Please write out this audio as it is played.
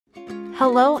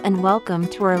Hello and welcome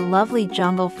to our lovely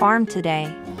jungle farm today.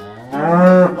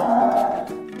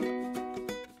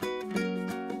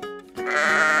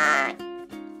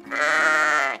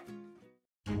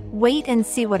 Wait and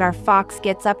see what our fox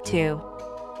gets up to.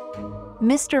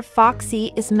 Mr.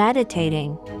 Foxy is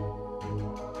meditating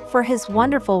for his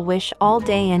wonderful wish all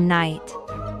day and night.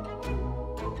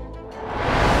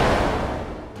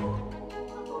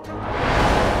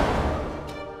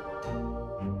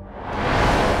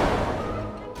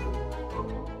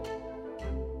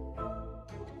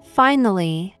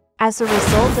 Finally, as a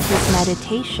result of his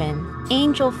meditation,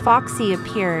 Angel Foxy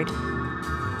appeared.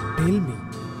 Tell me,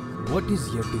 what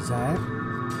is your desire?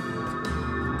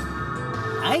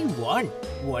 I want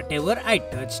whatever I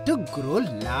touch to grow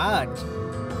large.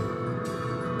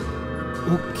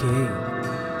 Okay,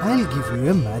 I'll give you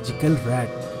a magical rat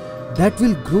that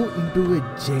will grow into a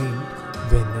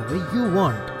giant whenever you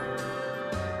want.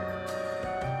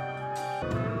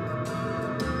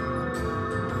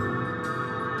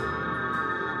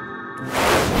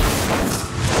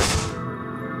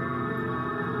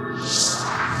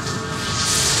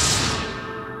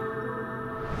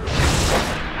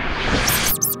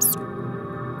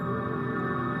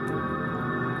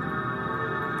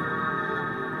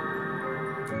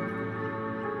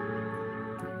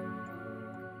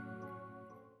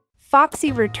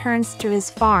 Foxy returns to his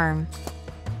farm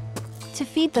to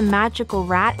feed the magical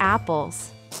rat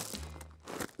apples.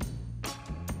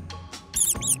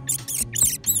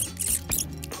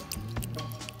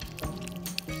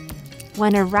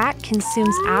 When a rat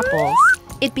consumes apples,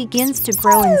 it begins to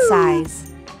grow in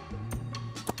size.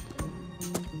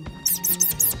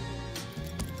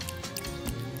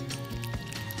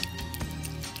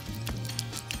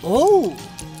 Oh,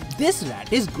 this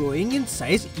rat is growing in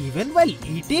size even while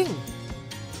eating.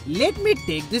 Let me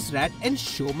take this rat and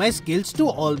show my skills to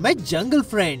all my jungle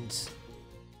friends.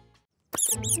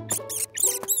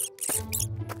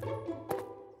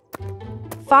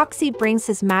 Foxy brings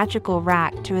his magical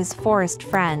rat to his forest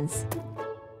friends.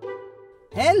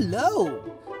 Hello,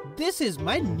 this is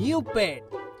my new pet.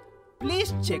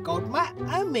 Please check out my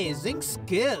amazing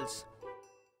skills.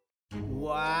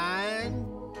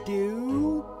 1,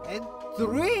 2, and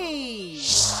 3.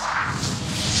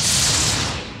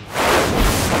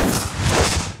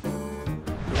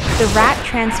 The rat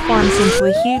transforms into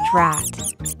a huge rat.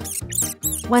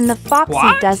 When the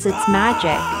Foxy does its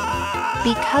magic,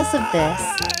 because of this,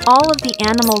 all of the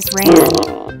animals ran.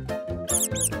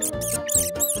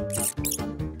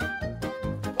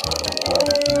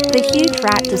 The huge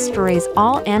rat destroys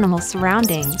all animal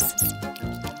surroundings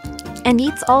and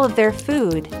eats all of their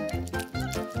food.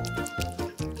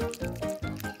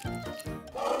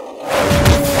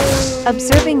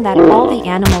 Observing that all the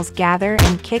animals gather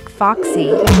and kick Foxy,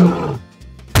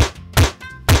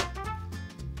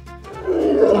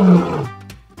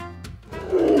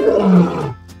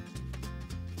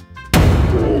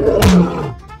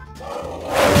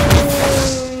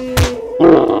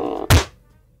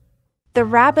 the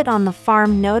rabbit on the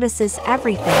farm notices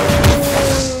everything.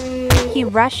 He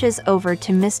rushes over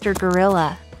to Mr.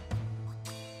 Gorilla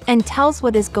and tells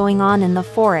what is going on in the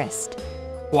forest.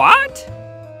 What?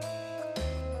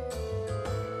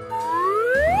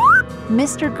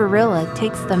 Mr. Gorilla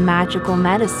takes the magical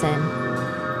medicine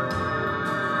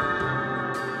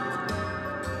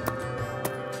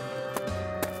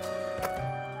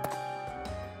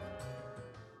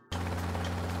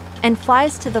and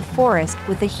flies to the forest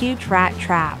with a huge rat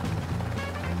trap.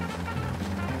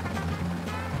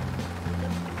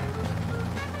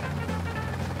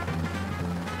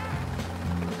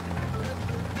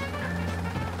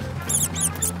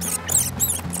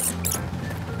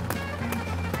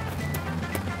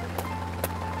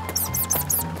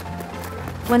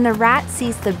 When the rat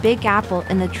sees the big apple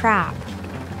in the trap,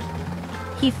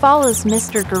 he follows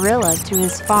Mr. Gorilla to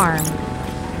his farm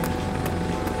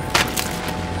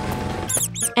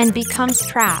and becomes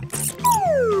trapped.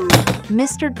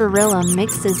 Mr. Gorilla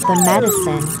mixes the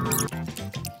medicine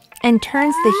and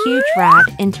turns the huge rat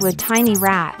into a tiny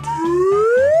rat,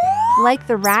 like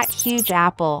the rat huge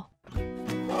apple.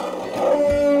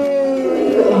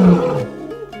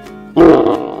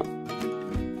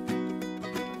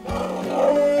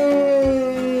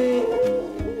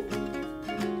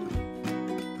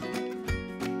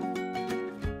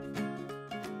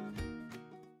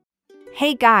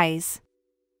 Hey guys!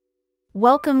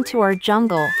 Welcome to our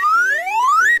jungle.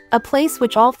 A place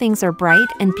which all things are bright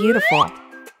and beautiful,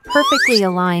 perfectly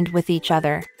aligned with each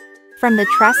other. From the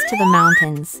tress to the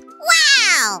mountains.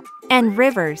 Wow! And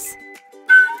rivers.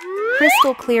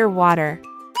 Crystal clear water.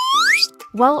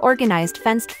 Well-organized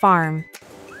fenced farm.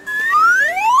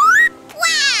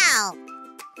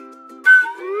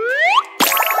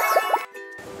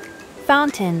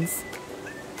 fountains,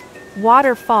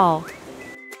 waterfall,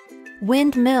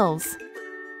 windmills,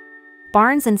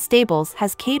 barns and stables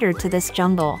has catered to this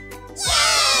jungle.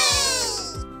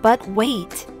 But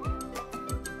wait!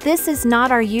 This is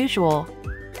not our usual.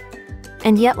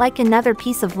 And yet, like another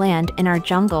piece of land in our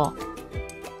jungle,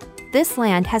 this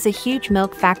land has a huge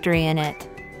milk factory in it,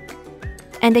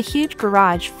 and a huge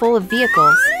garage full of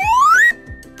vehicles.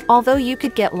 Although you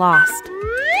could get lost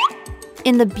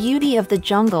in the beauty of the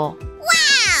jungle,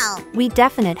 Wow! we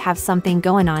definitely have something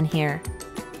going on here.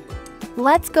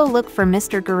 Let's go look for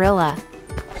Mr. Gorilla.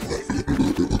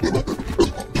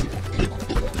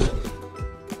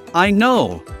 I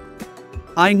know.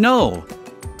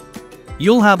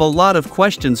 You'll have a lot of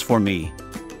questions for me.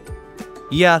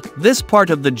 Yeah, this part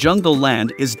of the jungle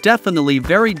land is definitely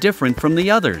very different from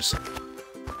the others.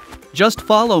 Just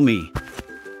follow me,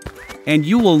 and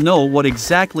you will know what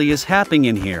exactly is happening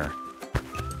in here.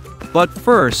 But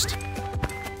first,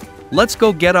 let's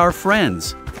go get our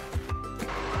friends.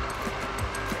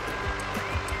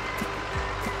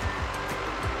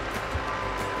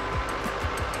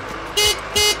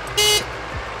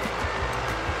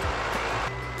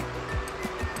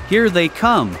 Here they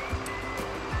come.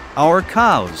 Our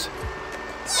cows.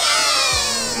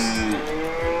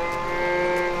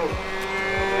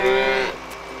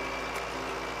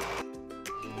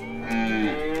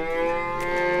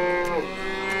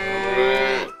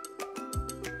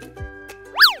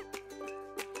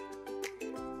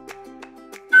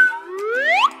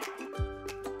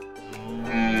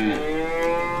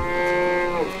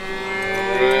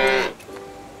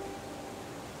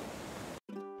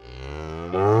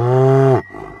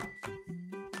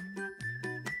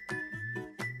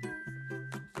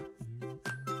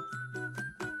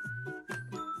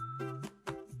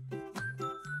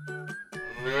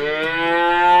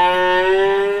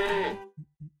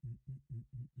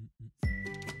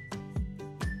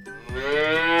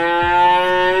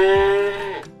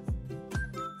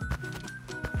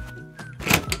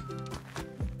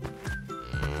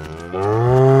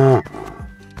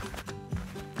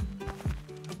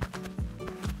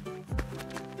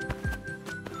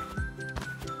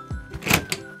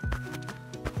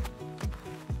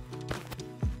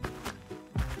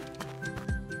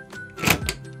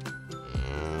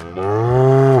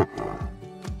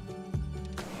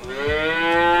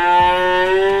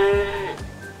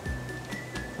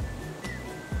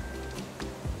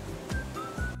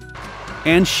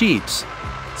 And sheeps.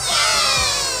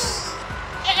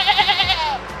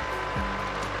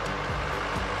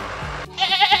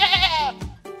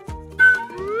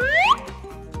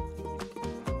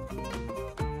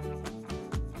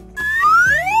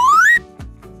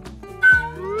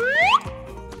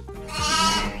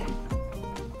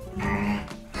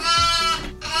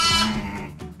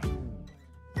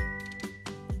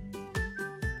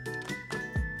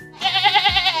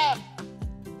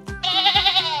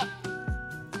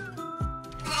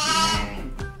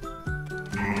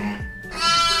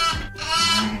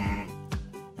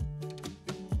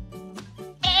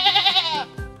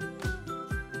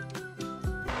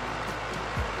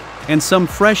 And some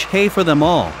fresh hay for them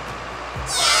all.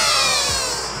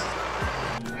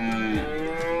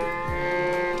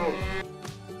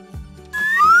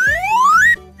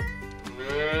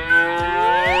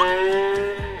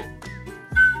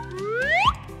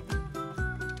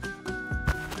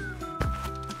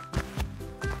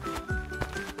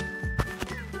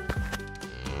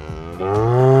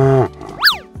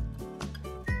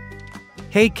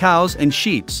 Hey cows and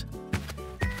sheeps,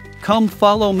 come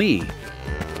follow me.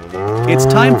 It's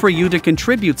time for you to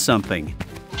contribute something.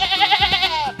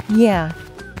 Yeah.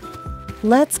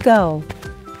 Let's go.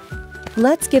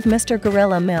 Let's give Mr.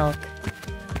 Gorilla milk.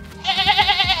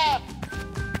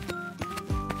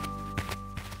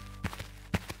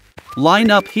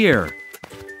 Line up here.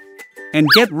 And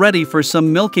get ready for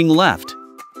some milking left.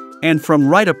 And from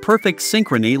right a perfect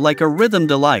synchrony like a rhythm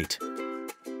delight.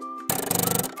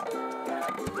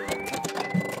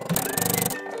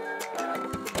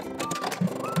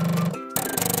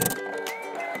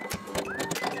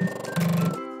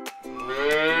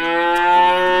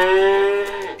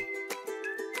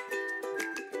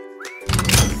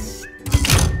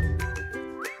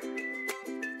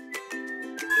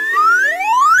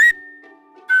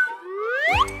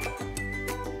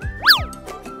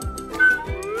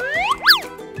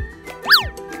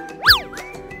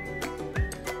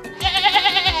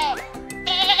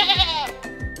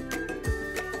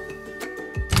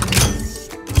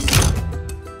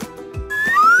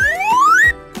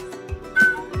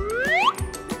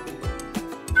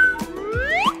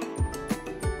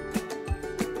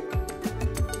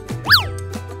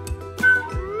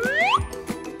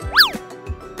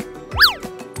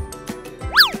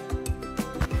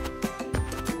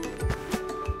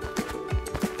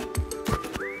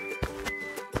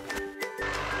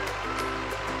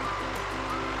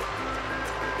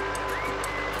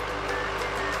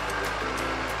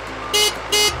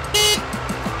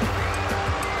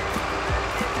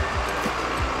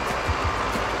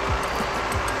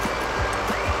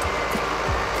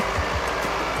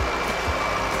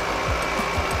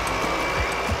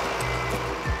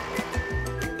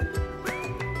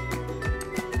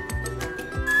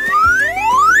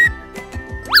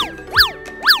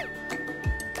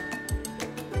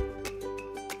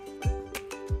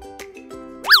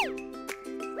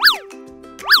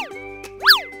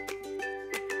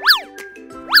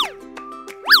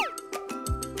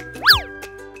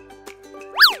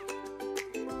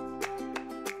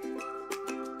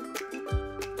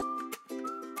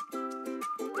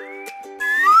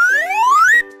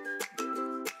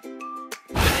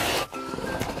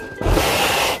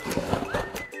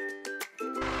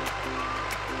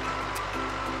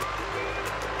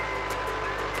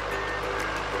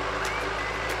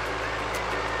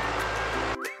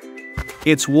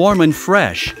 It's warm and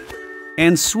fresh.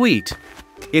 And sweet.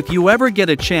 If you ever get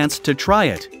a chance to try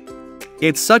it.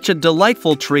 It's such a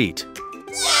delightful treat.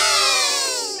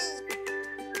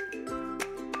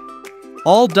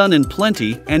 All done in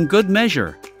plenty and good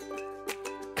measure.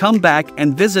 Come back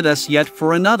and visit us yet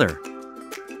for another.